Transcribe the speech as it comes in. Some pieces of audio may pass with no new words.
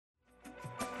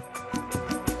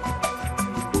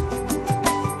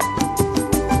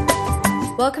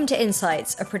Welcome to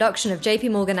Insights, a production of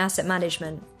JP Morgan Asset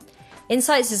Management.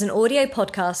 Insights is an audio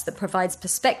podcast that provides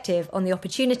perspective on the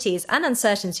opportunities and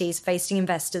uncertainties facing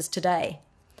investors today.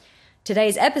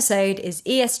 Today's episode is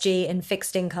ESG in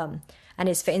fixed income and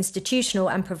is for institutional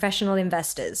and professional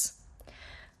investors.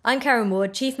 I'm Karen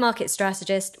Ward, Chief Market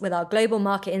Strategist with our Global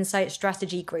Market Insight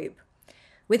Strategy Group.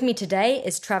 With me today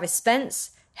is Travis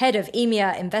Spence, Head of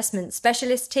EMEA Investment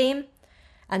Specialist Team,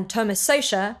 and Thomas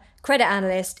Socha, Credit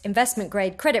Analyst, Investment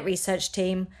Grade Credit Research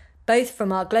Team, both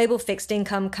from our Global Fixed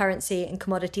Income, Currency and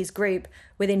Commodities Group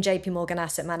within JP Morgan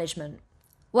Asset Management.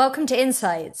 Welcome to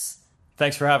Insights.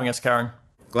 Thanks for having us, Karen.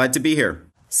 Glad to be here.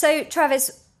 So,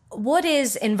 Travis, what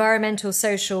is environmental,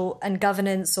 social and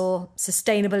governance, or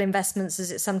sustainable investments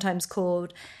as it's sometimes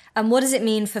called, and what does it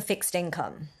mean for fixed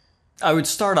income? I would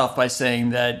start off by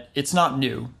saying that it's not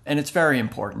new and it's very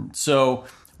important. So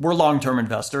we're long-term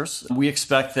investors. We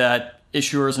expect that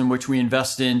issuers in which we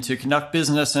invest in to conduct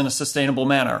business in a sustainable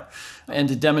manner and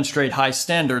to demonstrate high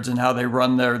standards in how they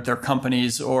run their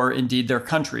companies or indeed their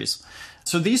countries.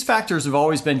 So these factors have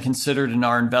always been considered in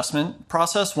our investment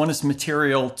process. One is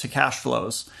material to cash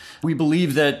flows. We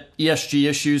believe that ESG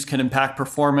issues can impact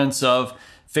performance of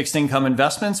fixed income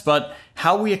investments, but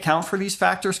how we account for these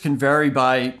factors can vary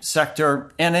by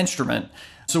sector and instrument.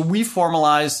 So we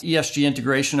formalized ESG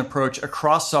integration approach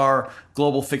across our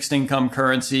global fixed income,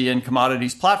 currency, and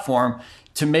commodities platform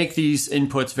to make these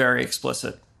inputs very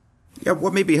explicit. Yeah,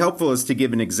 what may be helpful is to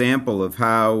give an example of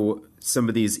how some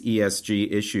of these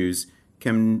ESG issues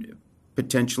can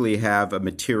potentially have a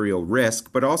material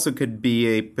risk, but also could be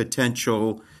a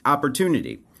potential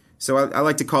opportunity. So I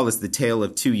like to call this the tale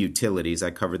of two utilities.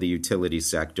 I cover the utility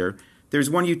sector. There's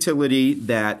one utility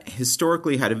that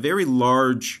historically had a very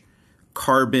large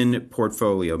carbon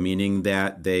portfolio, meaning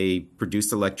that they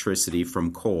produced electricity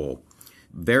from coal,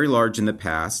 very large in the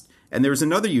past. And there's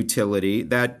another utility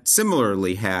that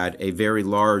similarly had a very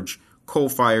large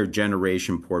coal-fired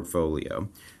generation portfolio.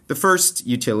 The first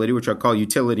utility, which I'll call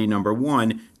utility number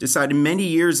one, decided many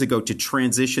years ago to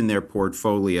transition their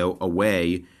portfolio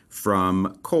away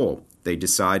from coal. They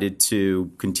decided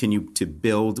to continue to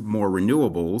build more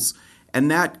renewables, and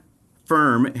that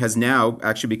firm has now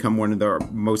actually become one of the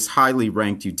most highly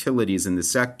ranked utilities in the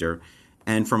sector,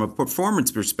 and from a performance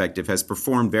perspective has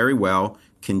performed very well,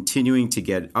 continuing to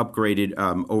get upgraded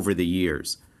over the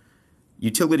years.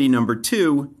 Utility number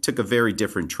two took a very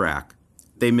different track.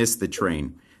 They missed the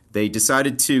train. They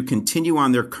decided to continue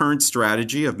on their current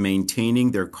strategy of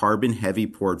maintaining their carbon-heavy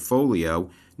portfolio,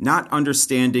 not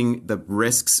understanding the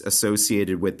risks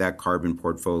associated with that carbon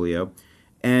portfolio.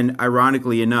 And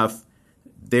ironically enough,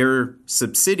 their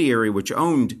subsidiary, which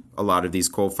owned a lot of these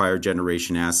coal-fired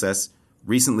generation assets,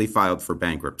 recently filed for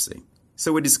bankruptcy.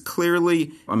 So it is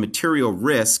clearly a material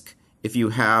risk if you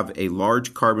have a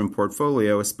large carbon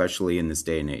portfolio, especially in this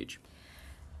day and age.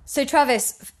 So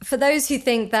Travis, for those who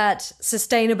think that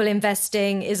sustainable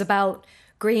investing is about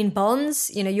green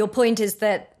bonds, your point is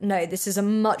that no, this is a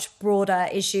much broader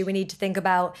issue we need to think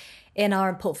about in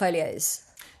our portfolios.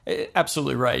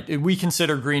 Absolutely right. We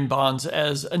consider green bonds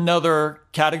as another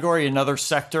category, another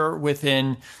sector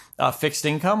within fixed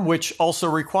income, which also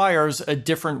requires a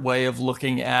different way of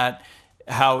looking at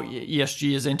how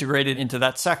ESG is integrated into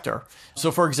that sector. So,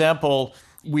 for example,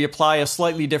 we apply a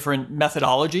slightly different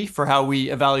methodology for how we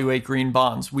evaluate green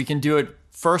bonds. We can do it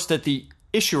first at the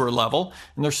issuer level.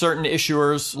 And there's certain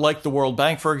issuers like the World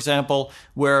Bank, for example,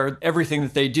 where everything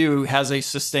that they do has a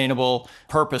sustainable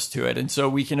purpose to it. And so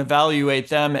we can evaluate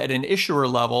them at an issuer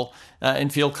level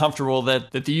and feel comfortable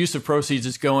that the use of proceeds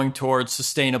is going towards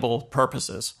sustainable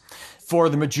purposes. For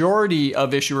the majority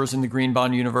of issuers in the green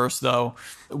bond universe, though,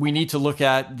 we need to look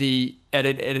at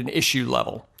an issue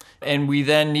level. And we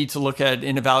then need to look at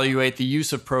and evaluate the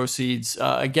use of proceeds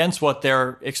against what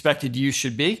their expected use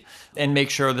should be and make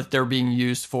sure that they're being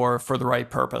used for the right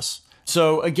purpose.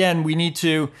 So again, we need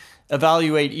to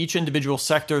evaluate each individual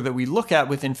sector that we look at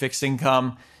within fixed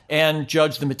income and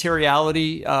judge the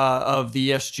materiality of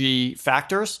the ESG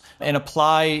factors and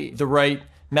apply the right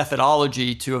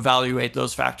methodology to evaluate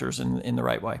those factors in the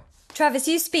right way. Travis,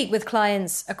 you speak with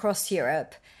clients across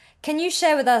Europe. Can you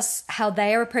share with us how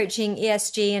they are approaching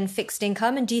ESG and fixed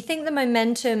income? And do you think the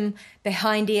momentum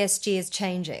behind ESG is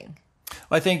changing?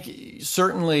 I think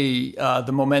certainly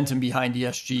the momentum behind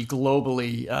ESG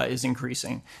globally is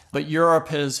increasing. But Europe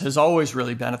has always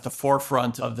really been at the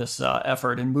forefront of this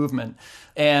effort and movement.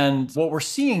 And what we're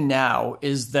seeing now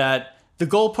is that the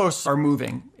goalposts are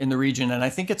moving in the region. And I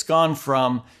think it's gone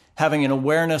from having an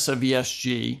awareness of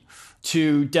ESG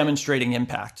to demonstrating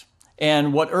impact.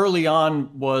 And what early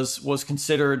on was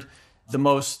considered the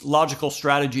most logical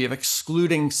strategy of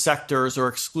excluding sectors or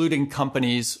excluding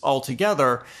companies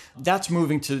altogether, that's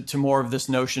moving to more of this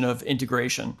notion of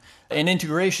integration. And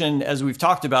integration, as we've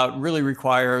talked about, really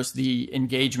requires the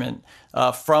engagement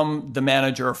from the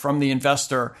manager, from the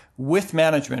investor with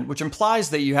management, which implies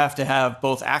that you have to have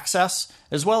both access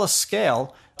as well as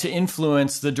scale to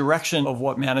influence the direction of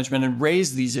what management and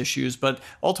raise these issues, but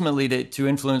ultimately to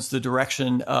influence the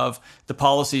direction of the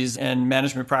policies and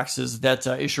management practices that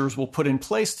issuers will put in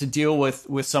place to deal with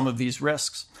some of these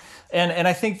risks. And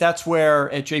I think that's where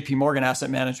at JP Morgan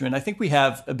Asset Management, I think we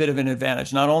have a bit of an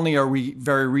advantage. Not only are we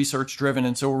very research driven,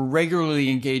 and so we're regularly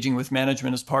engaging with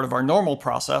management as part of our normal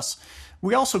process,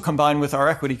 we also combine with our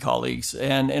equity colleagues.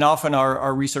 And often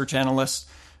our research analysts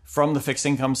from the fixed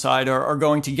income side are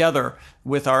going together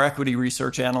with our equity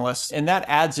research analysts. And that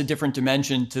adds a different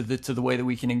dimension to the way that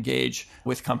we can engage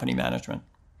with company management.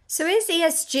 So is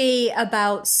ESG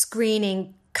about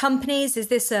screening companies? Is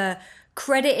this a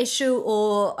credit issue,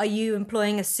 or are you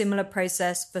employing a similar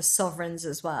process for sovereigns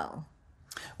as well?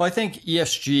 Well, I think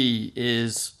ESG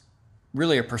is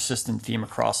really a persistent theme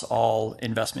across all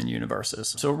investment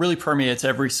universes. So it really permeates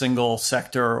every single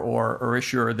sector or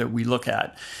issuer that we look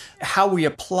at. How we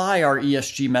apply our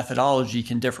ESG methodology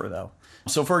can differ, though.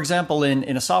 So, for example,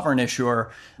 in a sovereign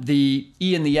issuer, the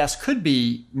E and the S could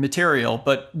be material,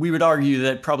 but we would argue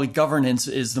that probably governance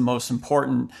is the most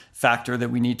important factor that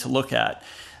we need to look at.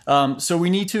 So we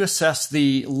need to assess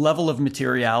the level of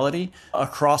materiality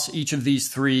across each of these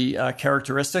three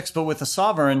characteristics. But with a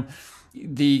sovereign,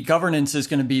 the governance is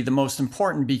going to be the most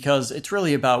important because it's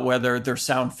really about whether there's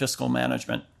sound fiscal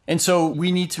management. And so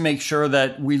we need to make sure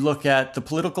that we look at the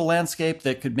political landscape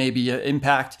that could maybe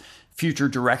impact future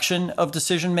direction of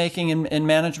decision making and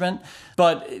management.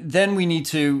 But then we need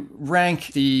to rank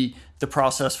the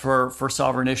process for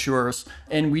sovereign issuers,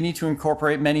 and we need to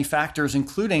incorporate many factors,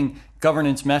 including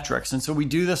governance metrics. And so we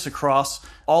do this across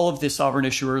all of the sovereign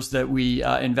issuers that we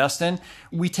invest in.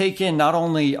 We take in not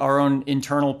only our own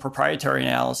internal proprietary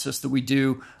analysis that we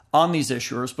do on these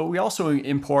issuers, but we also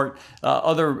import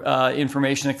other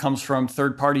information that comes from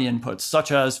third-party inputs,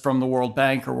 such as from the World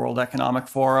Bank or World Economic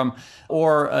Forum,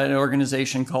 or an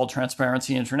organization called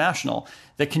Transparency International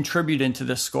that contribute into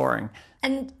this scoring.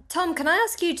 And Tom, can I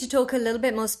ask you to talk a little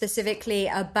bit more specifically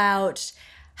about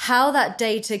how that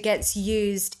data gets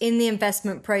used in the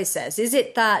investment process? Is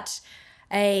it that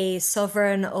a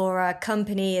sovereign or a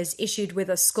company is issued with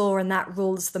a score and that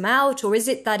rules them out? Or is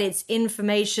it that it's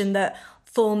information that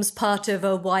forms part of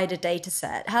a wider data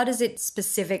set? How does it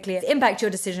specifically impact your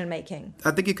decision making?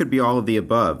 I think it could be all of the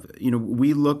above.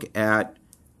 We look at,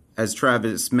 as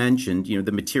Travis mentioned,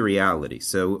 the materiality.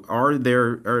 So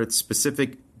are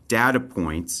specific data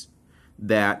points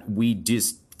that we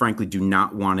just frankly do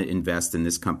not want to invest in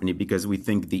this company because we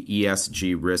think the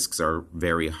ESG risks are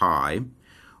very high?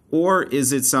 Or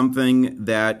is it something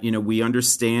that, we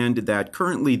understand that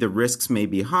currently the risks may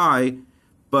be high,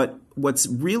 but what's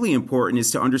really important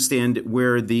is to understand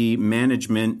where the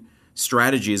management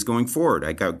strategy is going forward.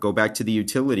 I go back to the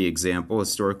utility example.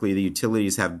 Historically, the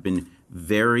utilities have been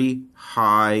very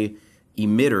high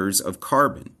emitters of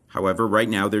carbon. However, right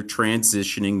now they're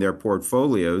transitioning their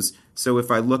portfolios. So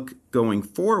if I look going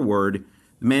forward,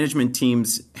 management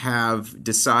teams have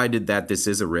decided that this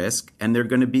is a risk and they're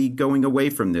going to be going away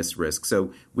from this risk.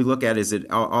 So we look at it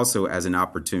also as an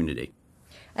opportunity.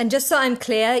 And just so I'm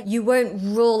clear, you won't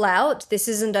rule out, this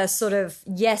isn't a sort of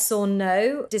yes or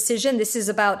no decision. This is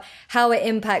about how it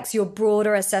impacts your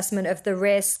broader assessment of the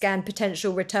risk and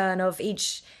potential return of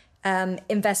each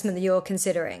investment that you're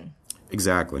considering.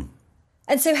 Exactly.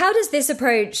 And so how does this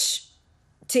approach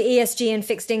to ESG and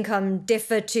fixed income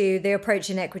differ to the approach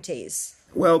in equities?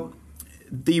 Well,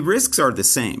 the risks are the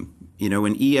same.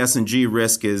 An ES&G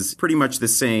risk is pretty much the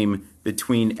same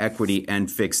between equity and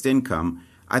fixed income.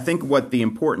 I think what the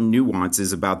important nuance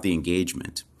is about the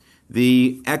engagement.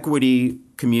 The equity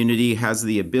community has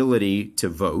the ability to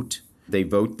vote. They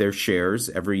vote their shares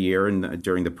every year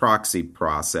during the proxy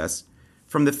process.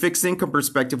 From the fixed income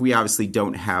perspective, we obviously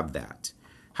don't have that.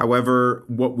 However,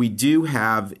 what we do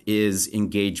have is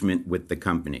engagement with the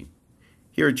company.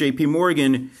 Here at JP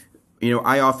Morgan,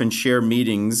 I often share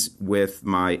meetings with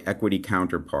my equity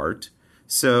counterpart.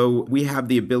 So we have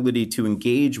the ability to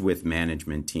engage with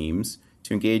management teams,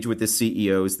 to engage with the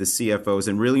CEOs, the CFOs,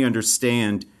 and really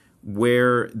understand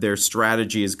where their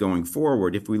strategy is going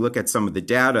forward. If we look at some of the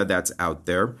data that's out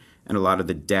there, and a lot of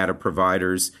the data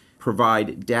providers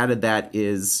provide data that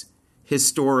is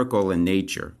historical in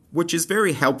nature, which is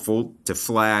very helpful to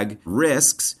flag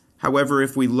risks. However,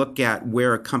 if we look at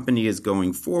where a company is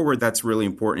going forward, that's really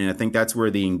important. And I think that's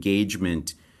where the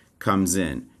engagement comes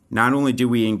in. not only do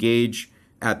we engage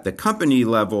at the company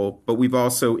level, but we've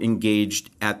also engaged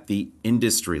at the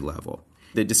industry level.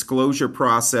 The disclosure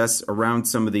process around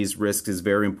some of these risks is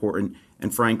very important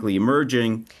and frankly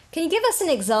emerging. Can you give us an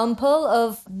example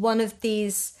of one of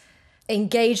these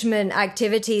engagement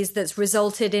activities that's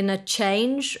resulted in a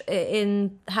change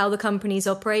in how the company's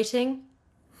operating?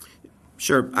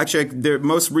 Sure. Actually,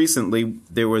 most recently,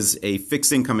 there was a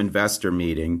fixed income investor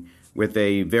meeting with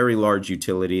a very large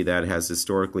utility that has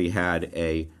historically had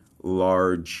a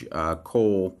large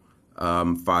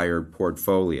coal-fired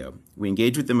portfolio. We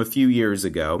engaged with them a few years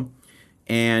ago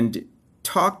and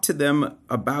talked to them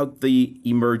about the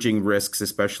emerging risks,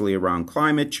 especially around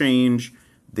climate change,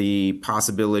 the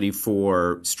possibility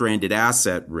for stranded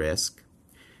asset risk.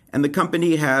 And the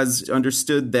company has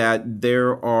understood that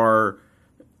there are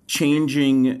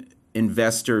changing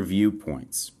investor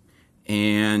viewpoints.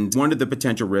 And one of the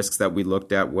potential risks that we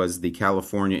looked at was the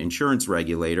California insurance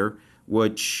regulator,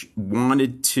 which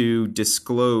wanted to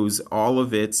disclose all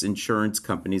of its insurance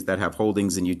companies that have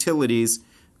holdings in utilities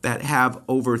that have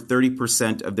over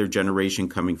 30% of their generation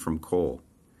coming from coal.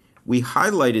 We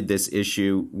highlighted this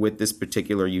issue with this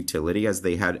particular utility as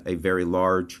they had a very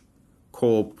large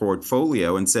coal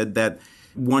portfolio and said that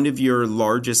one of your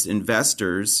largest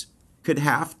investors could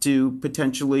have to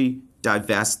potentially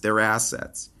divest their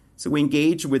assets. So we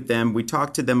engaged with them. We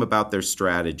talked to them about their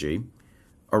strategy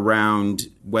around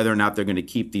whether or not they're going to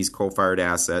keep these coal-fired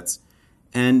assets.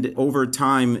 And over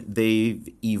time, they've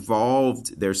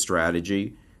evolved their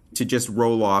strategy to just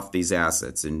roll off these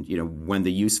assets. And, when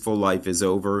the useful life is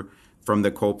over from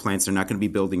the coal plants, they're not going to be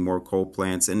building more coal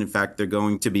plants. And in fact, they're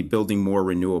going to be building more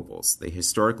renewables. They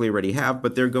historically already have,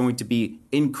 but they're going to be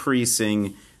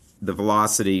increasing the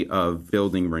velocity of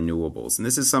building renewables. And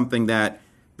this is something that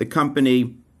the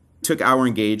company took our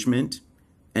engagement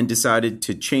and decided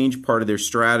to change part of their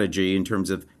strategy in terms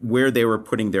of where they were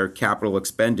putting their capital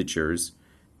expenditures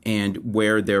and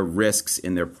where their risks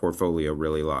in their portfolio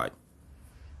really lie.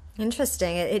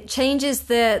 Interesting. It changes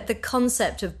the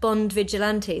concept of bond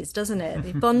vigilantes, doesn't it?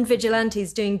 The bond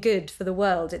vigilantes doing good for the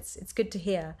world. It's good to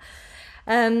hear.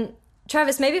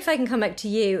 Travis, maybe if I can come back to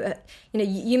you.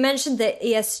 You mentioned that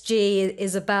ESG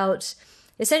is about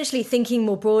essentially thinking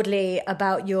more broadly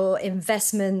about your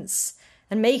investments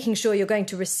and making sure you're going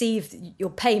to receive your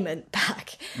payment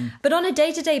back. But on a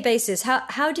day-to-day basis,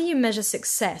 how do you measure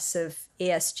success of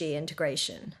ESG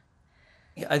integration?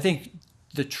 I think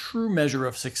the true measure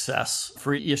of success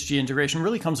for ESG integration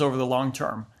really comes over the long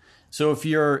term. So if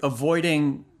you're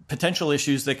avoiding potential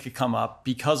issues that could come up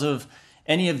because of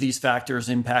any of these factors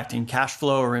impacting cash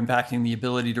flow or impacting the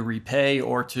ability to repay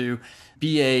or to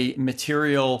be a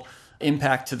material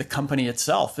impact to the company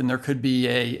itself, and there could be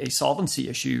a solvency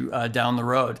issue down the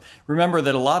road. Remember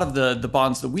that a lot of the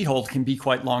bonds that we hold can be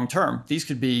quite long-term. These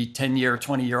could be 10-year,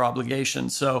 20-year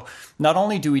obligations. So not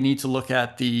only do we need to look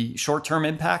at the short-term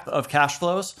impact of cash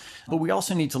flows, but we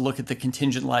also need to look at the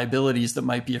contingent liabilities that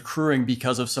might be accruing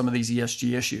because of some of these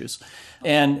ESG issues.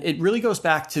 And it really goes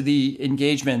back to the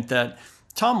engagement that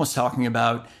Tom was talking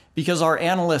about, because our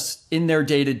analysts in their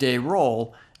day-to-day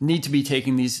role need to be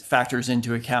taking these factors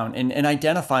into account and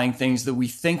identifying things that we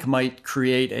think might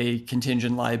create a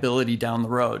contingent liability down the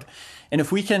road. And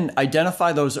if we can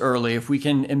identify those early, if we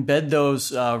can embed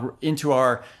those into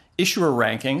our issuer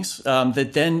rankings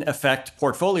that then affect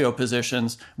portfolio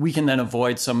positions, we can then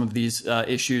avoid some of these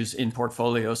issues in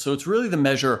portfolios. So it's really the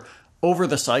measure over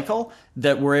the cycle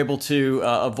that we're able to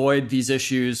avoid these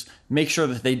issues, make sure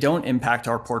that they don't impact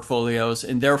our portfolios,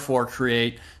 and therefore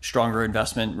create stronger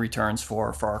investment returns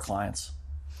for our clients.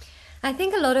 I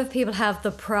think a lot of people have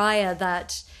the prior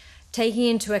that taking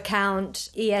into account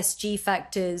ESG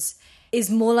factors is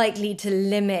more likely to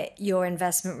limit your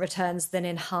investment returns than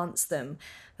enhance them.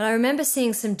 But I remember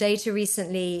seeing some data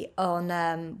recently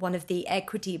on one of the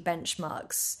equity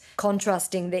benchmarks,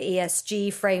 contrasting the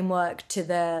ESG framework to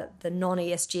the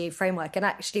non-ESG framework. And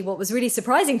actually what was really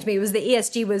surprising to me was that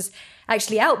ESG was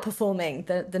actually outperforming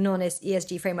the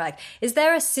non-ESG framework. Is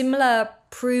there a similar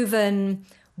proven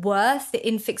worth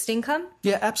in fixed income?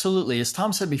 Yeah, absolutely. As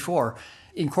Tom said before,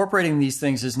 incorporating these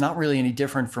things is not really any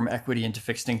different from equity into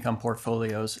fixed income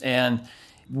portfolios. And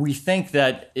we think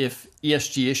that if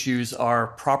ESG issues are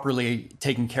properly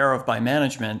taken care of by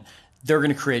management, they're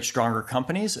going to create stronger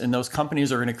companies, and those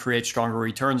companies are going to create stronger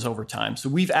returns over time. So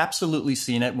we've absolutely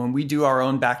seen it when we do our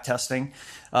own back testing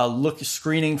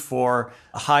screening for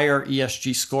higher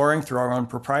ESG scoring through our own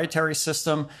proprietary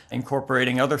system,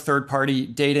 incorporating other third-party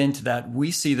data into that.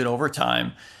 We see that over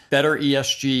time, better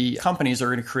ESG companies are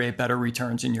going to create better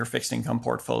returns in your fixed income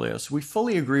portfolios. We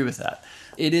fully agree with that.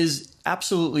 It is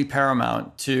absolutely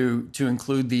paramount to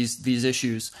include these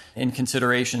issues in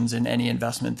considerations in any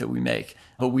investment that we make.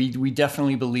 But we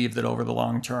definitely believe that over the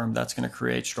long term, that's going to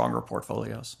create stronger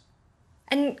portfolios.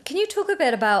 And can you talk a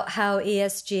bit about how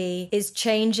ESG is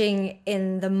changing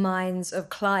in the minds of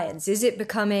clients? Is it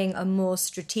becoming a more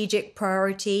strategic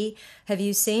priority? Have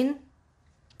you seen?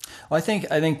 Well, I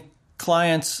think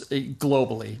clients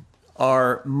globally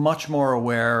are much more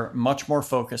aware, much more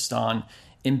focused on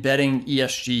embedding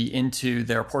ESG into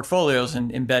their portfolios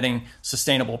and embedding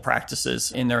sustainable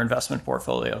practices in their investment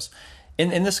portfolios.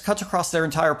 And this cuts across their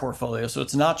entire portfolio. So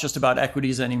it's not just about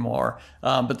equities anymore,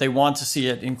 but they want to see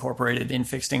it incorporated in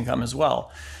fixed income as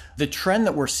well. The trend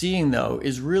that we're seeing, though,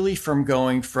 is really from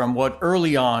going from what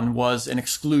early on was an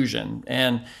exclusion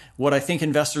and what I think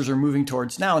investors are moving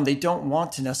towards now. And they don't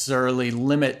want to necessarily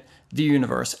limit the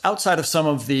universe outside of some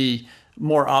of the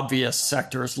more obvious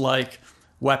sectors like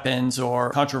weapons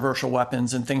or controversial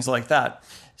weapons and things like that.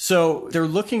 So they're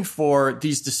looking for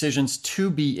these decisions to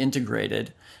be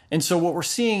integrated. And so what we're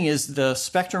seeing is the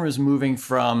spectrum is moving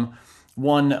from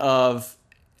one of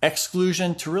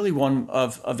exclusion to really one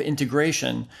of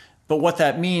integration. But what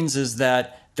that means is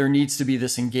that there needs to be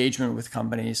this engagement with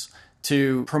companies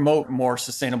to promote more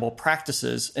sustainable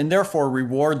practices and therefore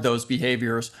reward those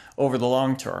behaviors over the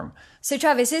long term. So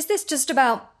Travis, is this just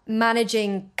about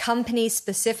managing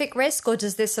company-specific risk, or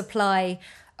does this apply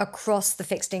across the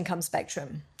fixed income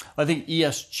spectrum? I think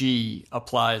ESG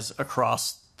applies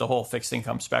across the whole fixed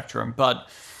income spectrum, but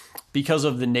because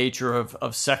of the nature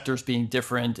of sectors being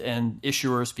different and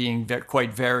issuers being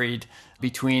quite varied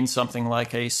between something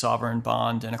like a sovereign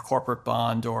bond and a corporate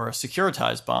bond or a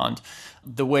securitized bond,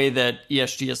 the way that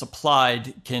ESG is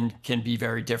applied can be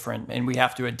very different, and we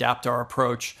have to adapt our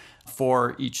approach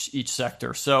for each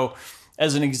sector. So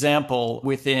as an example,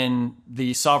 within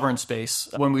the sovereign space,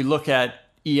 when we look at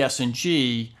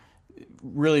ESG,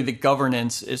 really the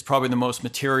governance is probably the most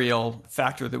material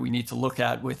factor that we need to look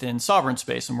at within sovereign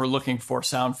space. And we're looking for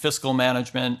sound fiscal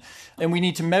management. And we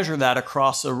need to measure that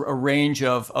across a range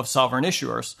of sovereign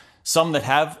issuers, some that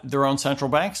have their own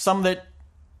central bank, some that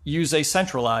use a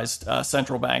centralized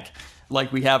central bank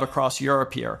like we have across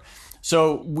Europe here.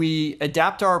 So we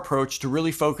adapt our approach to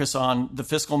really focus on the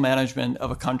fiscal management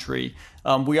of a country.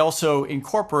 We also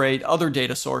incorporate other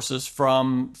data sources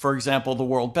from, for example, the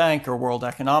World Bank or World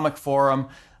Economic Forum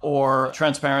or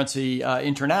Transparency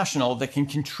International that can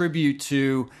contribute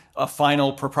to a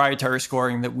final proprietary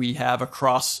scoring that we have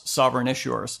across sovereign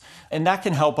issuers. And that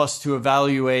can help us to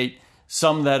evaluate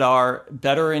some that are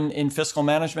better in fiscal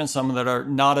management, some that are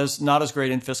not as great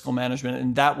in fiscal management,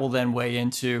 and that will then weigh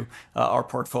into our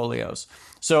portfolios.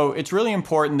 So it's really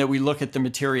important that we look at the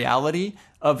materiality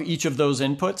of each of those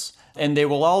inputs, and they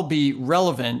will all be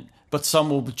relevant, but some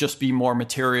will just be more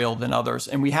material than others.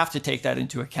 And we have to take that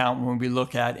into account when we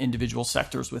look at individual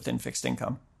sectors within fixed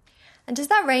income. And does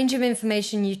that range of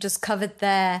information you just covered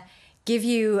there give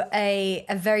you a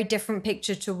very different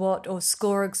picture to what or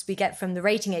scores we get from the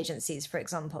rating agencies, for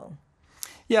example?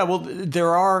 Yeah, well,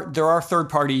 there are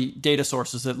third-party data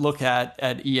sources that look at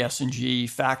ESG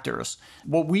factors.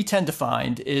 What we tend to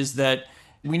find is that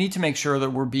we need to make sure that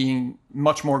we're being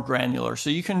much more granular. So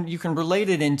you can relate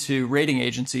it into rating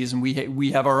agencies, and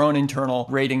we have our own internal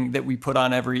rating that we put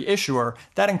on every issuer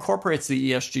that incorporates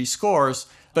the ESG scores.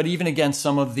 But even against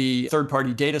some of the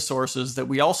third-party data sources that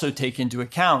we also take into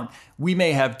account, we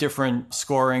may have different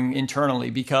scoring internally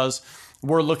because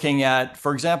we're looking at,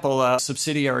 for example, a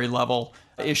subsidiary level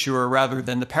issuer rather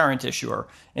than the parent issuer.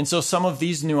 And so some of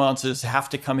these nuances have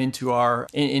to come into our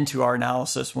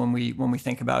analysis when we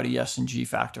think about ESG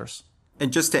factors.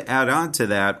 And just to add on to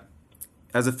that,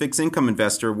 as a fixed income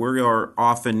investor, we are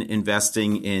often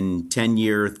investing in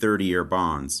 10-year, 30-year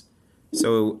bonds.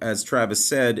 So as Travis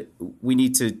said, we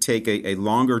need to take a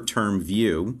longer-term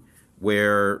view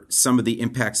where some of the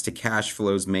impacts to cash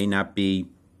flows may not be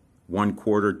 1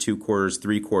 quarter, 2 quarters,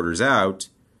 3 quarters out,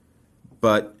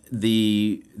 but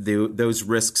those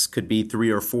risks could be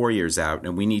 3 or 4 years out,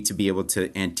 and we need to be able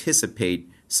to anticipate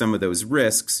some of those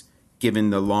risks given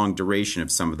the long duration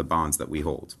of some of the bonds that we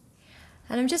hold.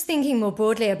 And I'm just thinking more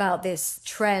broadly about this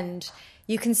trend.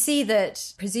 You can see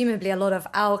that presumably a lot of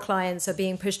our clients are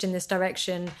being pushed in this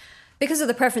direction because of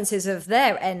the preferences of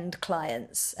their end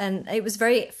clients. And it was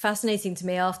very fascinating to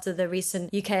me after the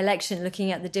recent UK election,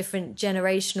 looking at the different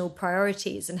generational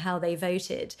priorities and how they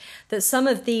voted, that some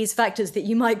of these factors that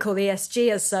you might call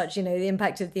ESG as such, the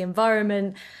impact of the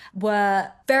environment,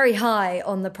 were very high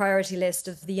on the priority list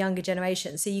of the younger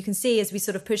generation. So you can see as we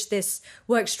sort of push this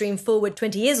work stream forward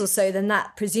 20 years or so, then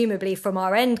that presumably from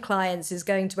our end clients is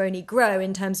going to only grow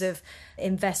in terms of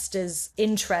investors'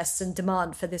 interests and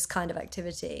demand for this kind of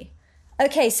activity.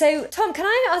 Okay, so Tom, can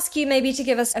I ask you maybe to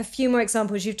give us a few more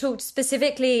examples? You've talked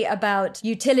specifically about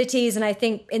utilities, and I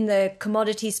think in the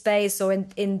commodity space or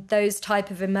in those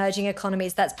type of emerging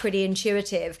economies, that's pretty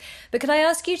intuitive. But can I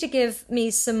ask you to give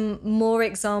me some more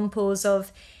examples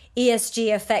of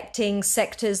ESG affecting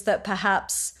sectors that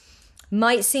perhaps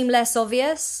might seem less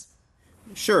obvious?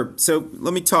 Sure. So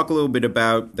let me talk a little bit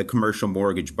about the commercial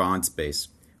mortgage bond space,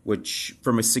 which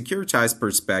from a securitized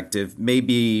perspective may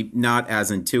be not as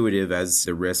intuitive as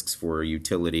the risks for a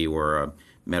utility or a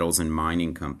metals and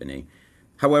mining company.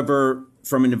 However,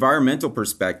 from an environmental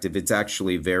perspective, it's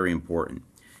actually very important.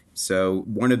 So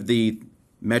one of the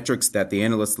metrics that the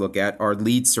analysts look at are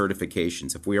LEED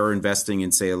certifications. If we are investing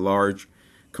in, say, a large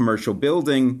commercial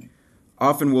building,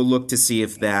 often we'll look to see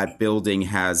if that building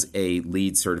has a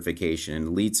LEED certification.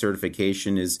 And LEED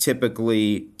certification is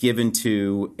typically given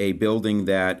to a building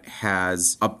that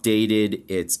has updated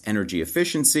its energy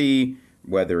efficiency,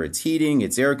 whether it's heating,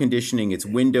 it's air conditioning, it's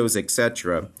windows,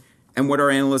 etc. And what our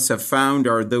analysts have found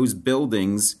are those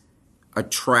buildings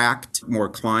attract more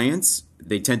clients.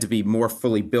 They tend to be more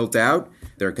fully built out.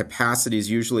 Their capacity is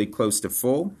usually close to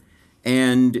full.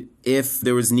 And if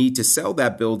there was need to sell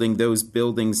that building, those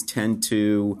buildings tend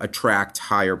to attract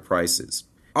higher prices.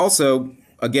 Also,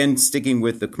 again, sticking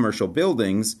with the commercial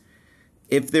buildings,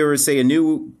 if there is, say, a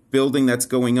new building that's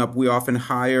going up, we often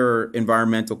hire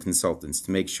environmental consultants to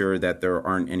make sure that there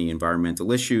aren't any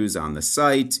environmental issues on the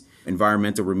site.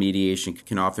 Environmental remediation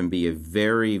can often be a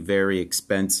very, very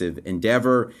expensive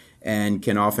endeavor and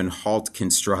can often halt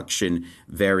construction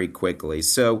very quickly.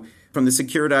 So from the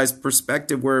securitized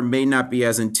perspective, where it may not be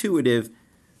as intuitive,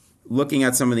 looking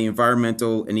at some of the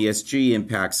environmental and ESG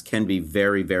impacts can be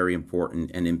very, very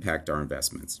important and impact our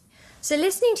investments. So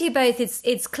listening to you both,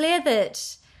 it's clear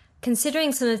that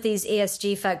considering some of these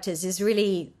ESG factors is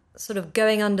really sort of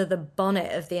going under the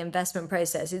bonnet of the investment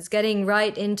process. It's getting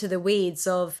right into the weeds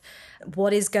of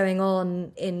what is going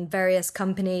on in various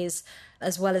companies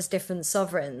as well as different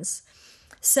sovereigns.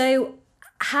 So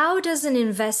how does an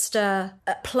investor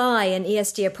apply an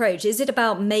ESG approach? Is it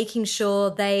about making sure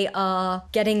they are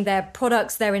getting their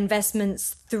products, their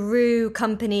investments through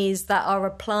companies that are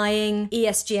applying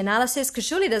ESG analysis? Because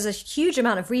surely there's a huge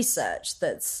amount of research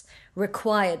that's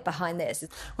required behind this.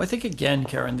 Well, I think, again,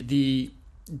 Karen, the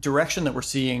direction that we're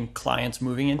seeing clients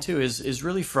moving into is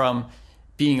really from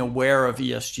being aware of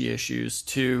ESG issues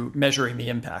to measuring the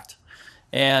impact.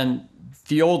 And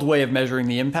the old way of measuring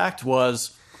the impact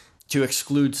was to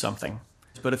exclude something.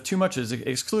 But if too much is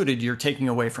excluded, you're taking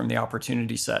away from the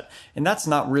opportunity set. And that's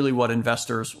not really what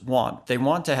investors want. They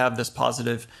want to have this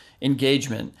positive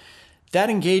engagement. That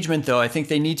engagement, though, I think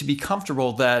they need to be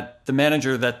comfortable that the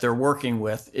manager that they're working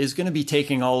with is going to be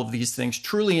taking all of these things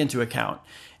truly into account.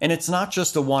 And it's not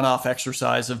just a one-off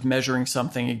exercise of measuring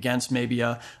something against maybe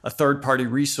a third-party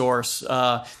resource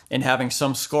and having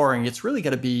some scoring. It's really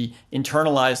got to be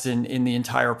internalized in the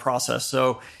entire process.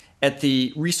 So at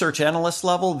the research analyst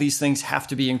level, these things have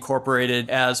to be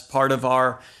incorporated as part of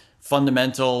our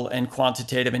fundamental and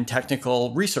quantitative and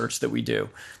technical research that we do.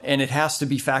 And it has to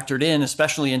be factored in,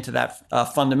 especially into that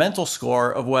fundamental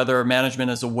score of whether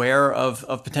management is aware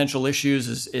of potential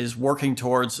issues, is working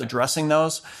towards addressing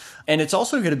those. And it's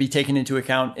also going to be taken into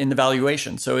account in the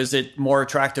valuation. So is it more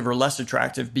attractive or less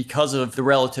attractive because of the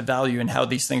relative value and how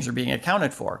these things are being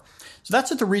accounted for? So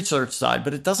that's at the research side,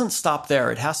 but it doesn't stop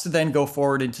there. It has to then go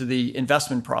forward into the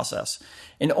investment process.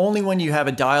 And only when you have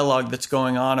a dialogue that's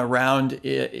going on around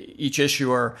each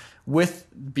issuer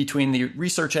between the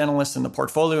research analysts and the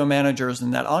portfolio managers,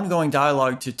 and that ongoing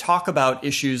dialogue to talk about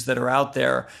issues that are out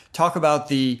there, talk about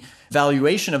the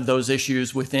valuation of those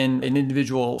issues within an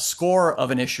individual score of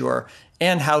an issuer,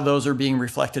 and how those are being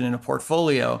reflected in a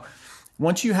portfolio.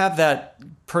 Once you have that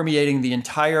permeating the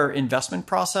entire investment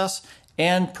process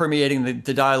and permeating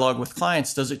the dialogue with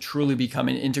clients, does it truly become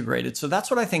integrated? So that's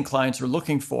what I think clients are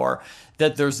looking for,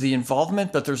 that there's the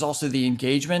involvement, but there's also the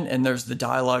engagement, and there's the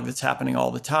dialogue that's happening all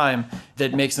the time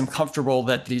that makes them comfortable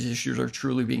that these issues are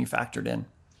truly being factored in.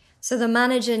 So the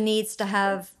manager needs to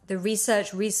have the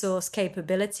research resource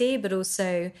capability, but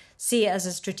also see it as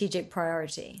a strategic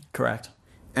priority. Correct.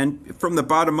 And from the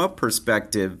bottom-up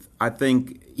perspective, I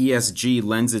think ESG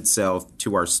lends itself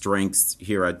to our strengths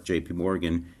here at JP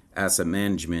Morgan Asset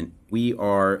Management. We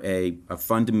are a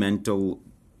fundamental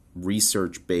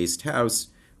research-based house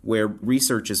where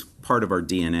research is part of our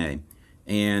DNA.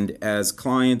 And as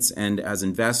clients and as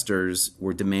investors,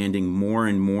 we're demanding more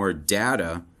and more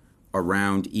data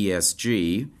around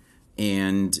ESG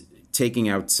and taking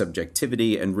out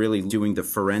subjectivity and really doing the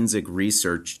forensic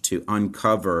research to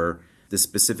uncover the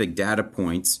specific data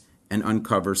points and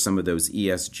uncover some of those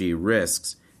ESG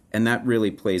risks. And that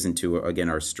really plays into, again,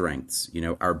 our strengths.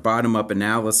 Our bottom-up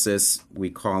analysis, we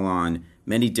call on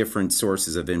many different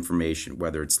sources of information,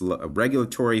 whether it's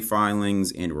regulatory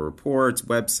filings, annual reports,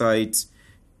 websites,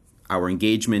 our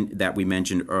engagement that we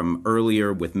mentioned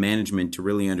earlier with management to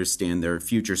really understand their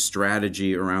future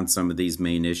strategy around some of these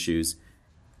main issues.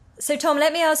 So, Tom,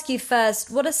 let me ask you first,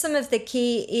 what are some of the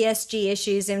key ESG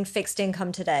issues in fixed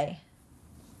income today?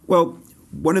 Well,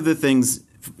 one of the things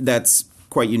that's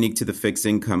quite unique to the fixed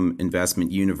income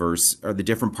investment universe are the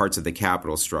different parts of the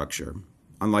capital structure.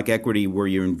 Unlike equity, where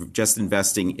you're just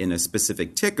investing in a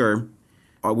specific ticker,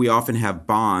 we often have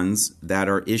bonds that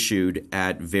are issued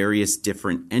at various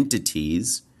different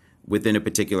entities within a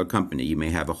particular company. You may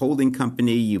have a holding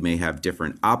company, you may have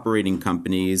different operating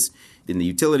companies. In the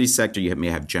utility sector, you may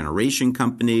have generation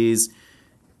companies.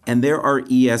 And there are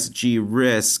ESG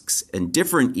risks and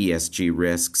different ESG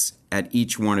risks at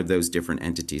each one of those different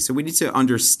entities. So we need to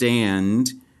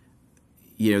understand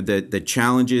the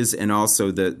challenges and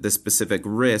also the specific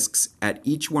risks at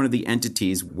each one of the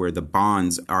entities where the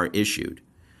bonds are issued.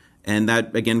 And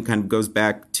that, again, kind of goes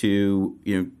back to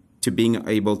being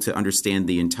able to understand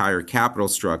the entire capital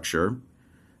structure,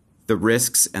 the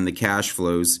risks and the cash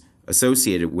flows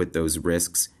associated with those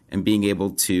risks, and being able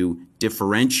to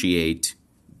differentiate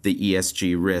the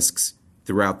ESG risks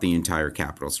throughout the entire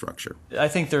capital structure. I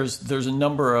think there's a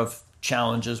number of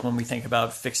challenges when we think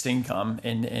about fixed income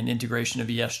and integration of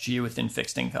ESG within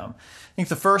fixed income. I think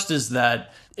the first is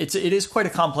that it is quite a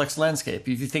complex landscape.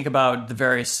 If you think about the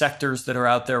various sectors that are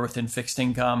out there within fixed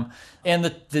income and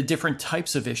the different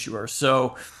types of issuers.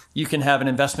 So you can have an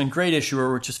investment grade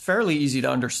issuer, which is fairly easy to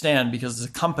understand because it's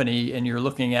a company and you're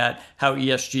looking at how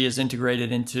ESG is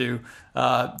integrated into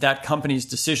that company's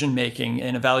decision making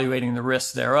and evaluating the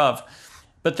risks thereof.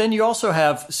 But then you also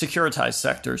have securitized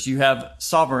sectors. You have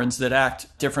sovereigns that act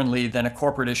differently than a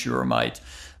corporate issuer might.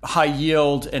 High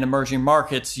yield and emerging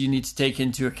markets, you need to take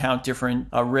into account different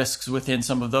risks within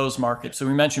some of those markets. So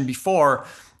we mentioned before,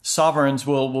 sovereigns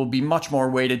will be much more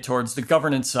weighted towards the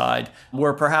governance side,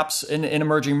 where perhaps an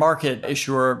emerging market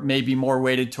issuer may be more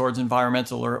weighted towards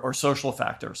environmental or social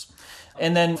factors.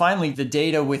 And then finally, the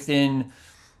data within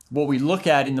what we look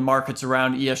at in the markets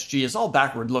around ESG is all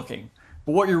backward looking.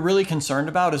 But what you're really concerned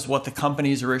about is what the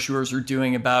companies or issuers are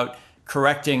doing about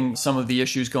correcting some of the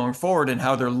issues going forward and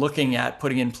how they're looking at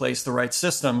putting in place the right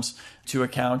systems to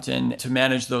account and to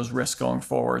manage those risks going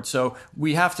forward. So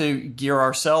we have to gear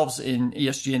ourselves in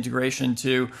ESG integration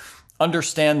to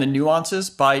understand the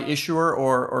nuances by issuer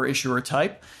or issuer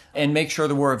type and make sure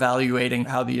that we're evaluating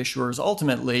how the issuer is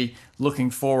ultimately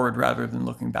looking forward rather than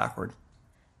looking backward.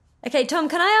 Okay, Tom,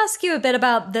 can I ask you a bit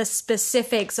about the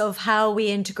specifics of how we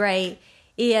integrate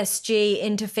ESG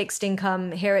into fixed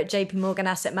income here at JP Morgan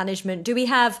Asset Management? Do we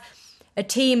have a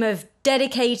team of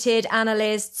dedicated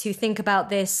analysts who think about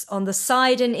this on the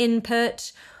side and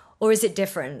input, or is it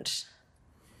different?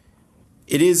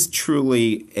 It is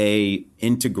truly a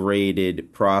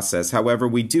integrated process. However,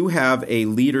 we do have a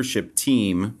leadership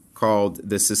team called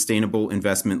the Sustainable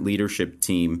Investment Leadership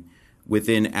Team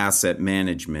within asset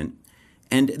management.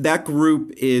 And that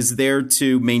group is there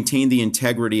to maintain the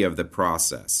integrity of the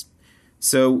process.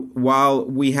 So while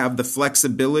we have the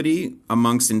flexibility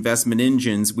amongst investment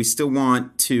engines, we still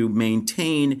want to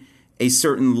maintain a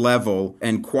certain level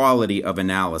and quality of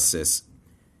analysis.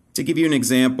 To give you an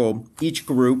example, each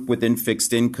group within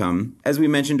fixed income, as we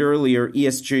mentioned earlier,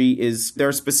 ESG there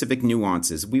are specific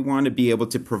nuances. We want to be able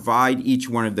to provide each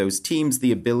one of those teams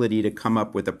the ability to come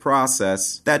up with a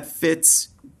process that fits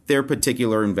their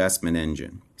particular investment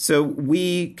engine. So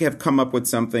we have come up with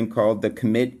something called the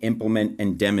Commit, Implement,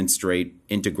 and Demonstrate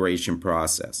integration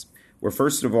process, where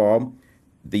first of all,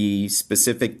 the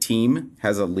specific team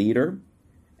has a leader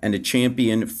and a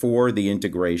champion for the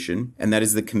integration, and that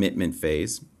is the commitment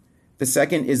phase. The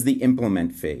second is the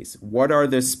implement phase. What are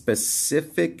the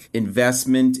specific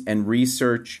investment and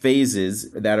research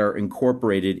phases that are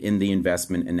incorporated in the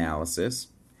investment analysis?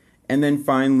 And then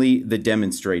finally, the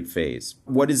demonstrate phase.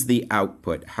 What is the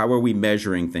output? How are we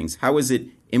measuring things? How is it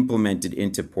implemented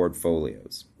into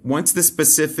portfolios? Once the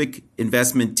specific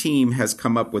investment team has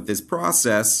come up with this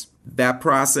process, That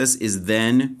process is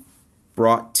then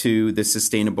brought to the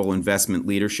Sustainable Investment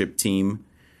Leadership Team,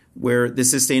 where the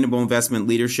Sustainable Investment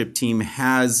Leadership Team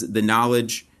has the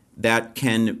knowledge that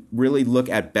can really look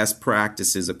at best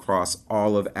practices across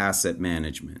all of asset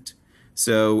management.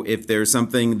 So if there's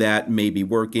something that may be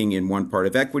working in one part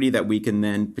of equity that we can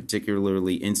then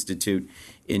particularly institute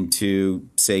into,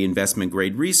 say, investment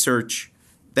grade research,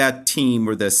 that team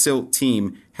or the SILT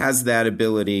team has that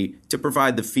ability to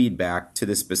provide the feedback to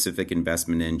the specific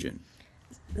investment engine.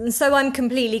 So I'm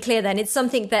completely clear then. It's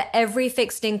something that every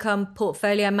fixed income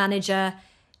portfolio manager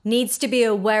needs to be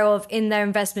aware of in their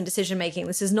investment decision making.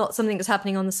 This is not something that's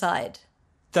happening on the side.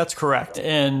 That's correct.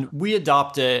 And we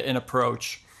adopt an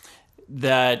approach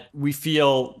that we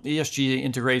feel ESG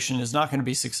integration is not going to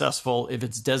be successful if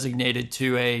it's designated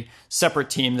to a separate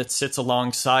team that sits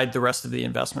alongside the rest of the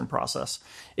investment process.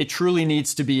 It truly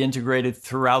needs to be integrated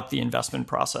throughout the investment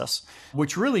process,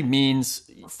 which really means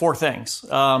four things.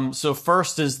 So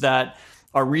first is that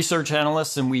our research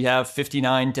analysts, and we have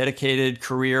 59 dedicated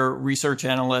career research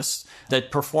analysts that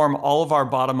perform all of our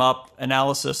bottom-up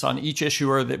analysis on each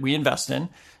issuer that we invest in.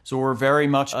 So we're very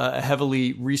much a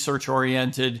heavily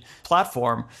research-oriented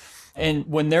platform. And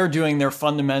when they're doing their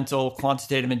fundamental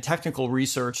quantitative and technical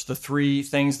research, the three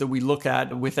things that we look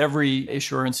at with every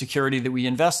issuer and security that we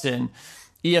invest in,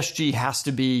 ESG has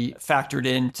to be factored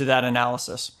into that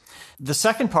analysis. The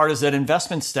second part is that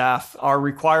investment staff are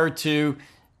required to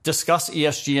discuss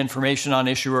ESG information on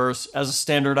issuers as a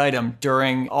standard item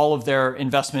during all of their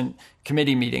investment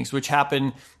committee meetings, which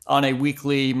happen on a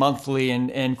weekly, monthly,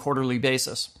 and quarterly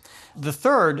basis. The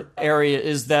third area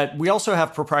is that we also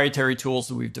have proprietary tools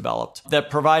that we've developed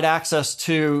that provide access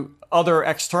to other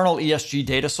external ESG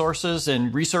data sources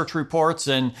and research reports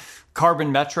and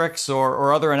carbon metrics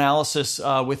or other analysis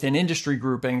within industry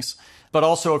groupings. But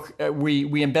also we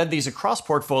embed these across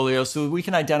portfolios so that we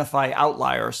can identify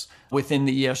outliers within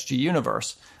the ESG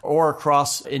universe or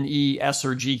across an E, S,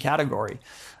 or G category.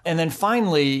 And then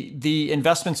finally, the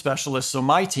investment specialists, so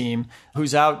my team,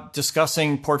 who's out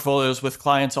discussing portfolios with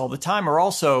clients all the time, are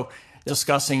also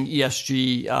discussing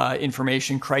ESG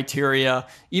information criteria,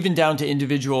 even down to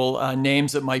individual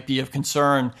names that might be of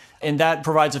concern. And that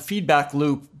provides a feedback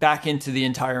loop back into the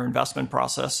entire investment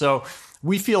process. So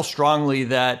we feel strongly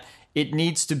that it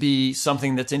needs to be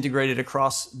something that's integrated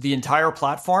across the entire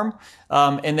platform,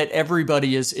 and that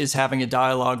everybody is having a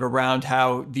dialogue around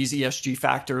how these ESG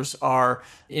factors are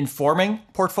informing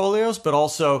portfolios, but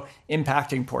also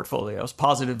impacting portfolios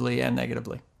positively and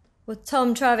negatively. Well,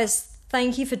 Tom, Travis,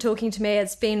 thank you for talking to me.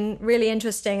 It's been really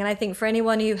interesting. And I think for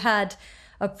anyone who had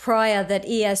a prior that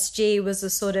ESG was a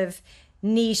sort of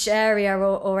niche area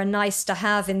or a nice to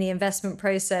have in the investment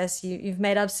process, you've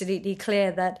made absolutely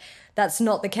clear that that's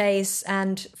not the case.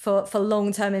 And for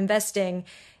long-term investing,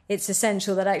 it's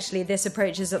essential that actually this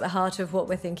approach is at the heart of what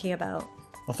we're thinking about.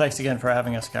 Well, thanks again for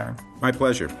having us, Karen. My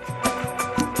pleasure.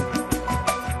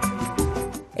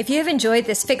 If you have enjoyed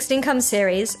this fixed income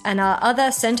series and our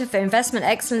other Centre for Investment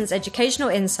Excellence educational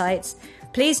insights,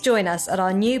 please join us at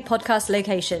our new podcast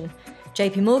location,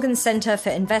 JP Morgan Centre for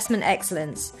Investment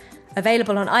Excellence,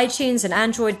 available on iTunes and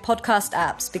Android podcast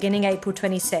apps beginning April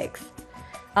 26th.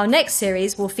 Our next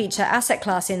series will feature asset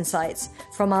class insights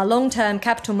from our long-term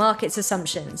capital markets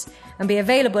assumptions and be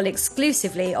available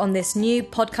exclusively on this new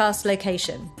podcast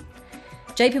location.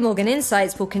 JP Morgan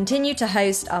Insights will continue to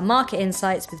host our Market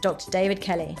Insights with Dr. David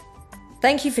Kelly.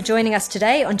 Thank you for joining us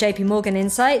today on JP Morgan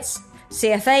Insights.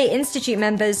 CFA Institute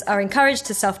members are encouraged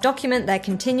to self-document their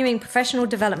continuing professional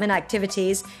development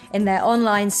activities in their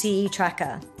online CE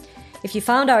tracker. If you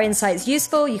found our insights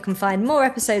useful, you can find more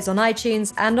episodes on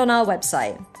iTunes and on our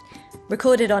website.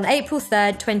 Recorded on April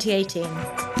 3rd, 2018.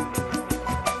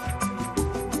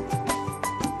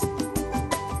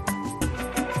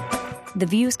 The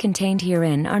views contained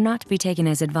herein are not to be taken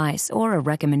as advice or a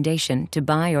recommendation to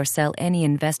buy or sell any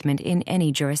investment in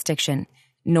any jurisdiction,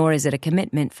 nor is it a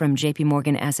commitment from JP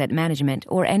Morgan Asset Management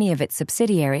or any of its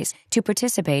subsidiaries to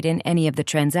participate in any of the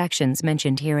transactions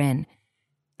mentioned herein.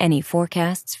 Any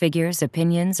forecasts, figures,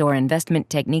 opinions, or investment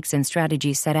techniques and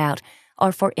strategies set out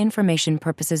are for information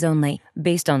purposes only,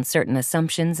 based on certain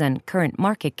assumptions and current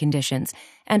market conditions,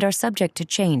 and are subject to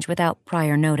change without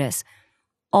prior notice.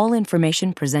 All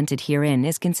information presented herein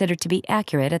is considered to be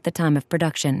accurate at the time of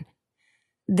production.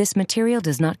 This material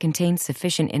does not contain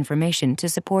sufficient information to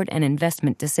support an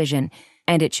investment decision,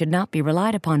 and it should not be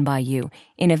relied upon by you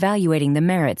in evaluating the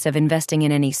merits of investing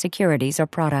in any securities or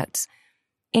products.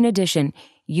 In addition,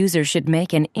 users should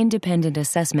make an independent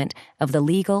assessment of the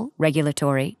legal,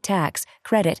 regulatory, tax,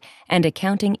 credit, and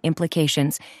accounting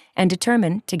implications and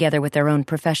determine, together with their own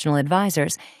professional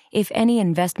advisors, if any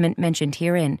investment mentioned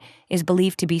herein is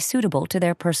believed to be suitable to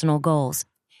their personal goals.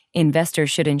 Investors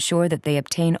should ensure that they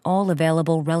obtain all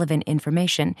available relevant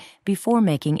information before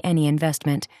making any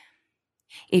investment.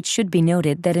 It should be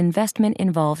noted that investment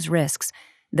involves risks.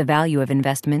 The value of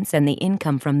investments and the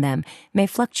income from them may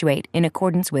fluctuate in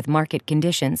accordance with market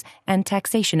conditions and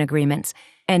taxation agreements,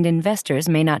 and investors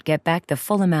may not get back the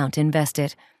full amount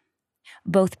invested.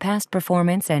 Both past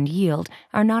performance and yield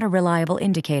are not a reliable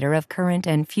indicator of current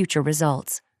and future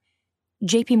results.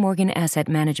 JP Morgan Asset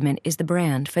Management is the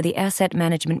brand for the asset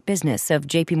management business of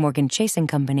JP Morgan Chase &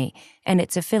 Company and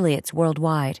its affiliates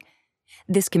worldwide.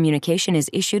 This communication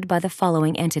is issued by the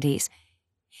following entities.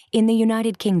 In the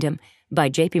United Kingdom, by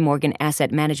JP Morgan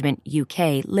Asset Management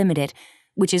UK Limited,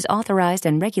 which is authorized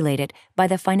and regulated by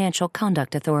the Financial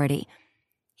Conduct Authority.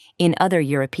 In other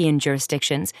European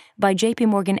jurisdictions, by JP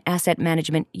Morgan Asset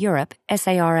Management Europe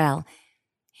SARL.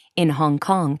 In Hong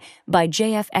Kong, by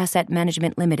JF Asset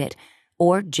Management Limited,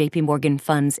 or JP Morgan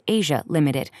Funds Asia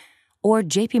Limited, or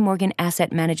JP Morgan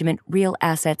Asset Management Real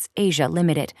Assets Asia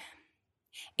Limited.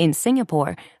 In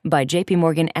Singapore, by JP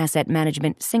Morgan Asset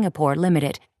Management Singapore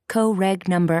Limited, Co-Reg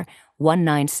number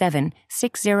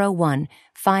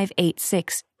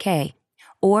 197601586K,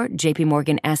 or JP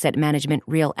Morgan Asset Management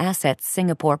Real Assets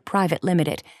Singapore Private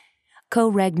Limited,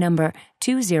 Co-Reg number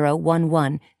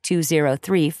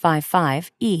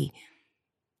 2011-20355E.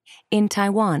 In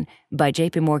Taiwan, by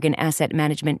JP Morgan Asset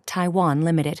Management Taiwan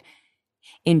Limited.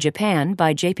 In Japan,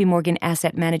 by JP Morgan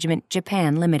Asset Management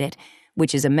Japan Limited,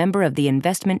 which is a member of the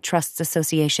Investment Trusts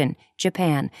Association,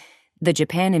 Japan, the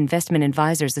Japan Investment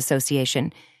Advisors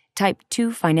Association, Type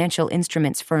 2 Financial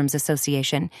Instruments Firms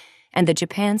Association, and the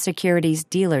Japan Securities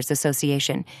Dealers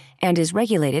Association, and is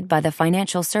regulated by the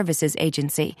Financial Services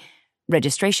Agency.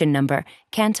 Registration number,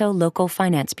 Kanto Local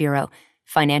Finance Bureau,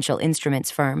 Financial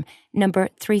Instruments Firm, number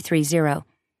 330.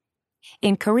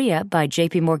 In Korea, by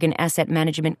JP Morgan Asset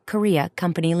Management Korea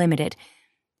Company Limited.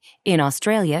 In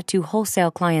Australia, to wholesale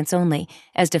clients only,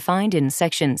 as defined in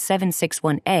Section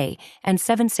 761A and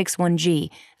 761G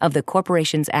of the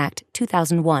Corporations Act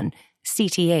 2001,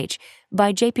 CTH,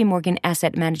 by JP Morgan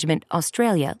Asset Management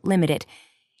Australia Limited.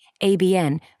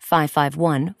 ABN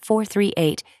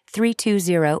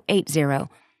 551-438-32080.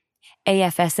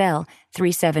 AFSL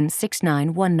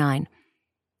 376919.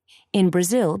 In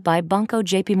Brazil, by Banco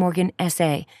JP Morgan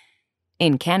SA.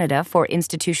 In Canada, for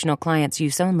institutional clients'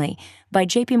 use only, by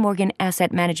JP Morgan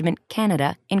Asset Management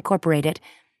Canada, Incorporated.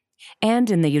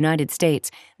 And in the United States,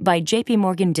 by JP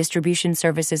Morgan Distribution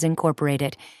Services,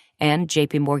 Incorporated, and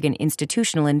JP Morgan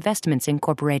Institutional Investments,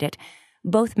 Incorporated,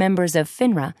 both members of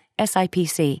FINRA,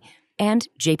 SIPC, and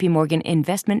JP Morgan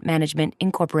Investment Management,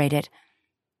 Incorporated.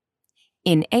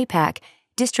 In APAC,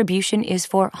 distribution is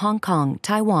for Hong Kong,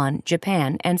 Taiwan,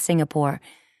 Japan, and Singapore.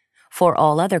 For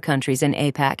all other countries in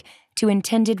APAC, to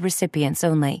intended recipients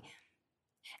only.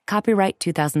 Copyright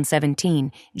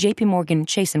 2017, JP Morgan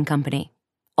Chase & Company.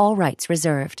 All rights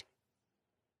reserved.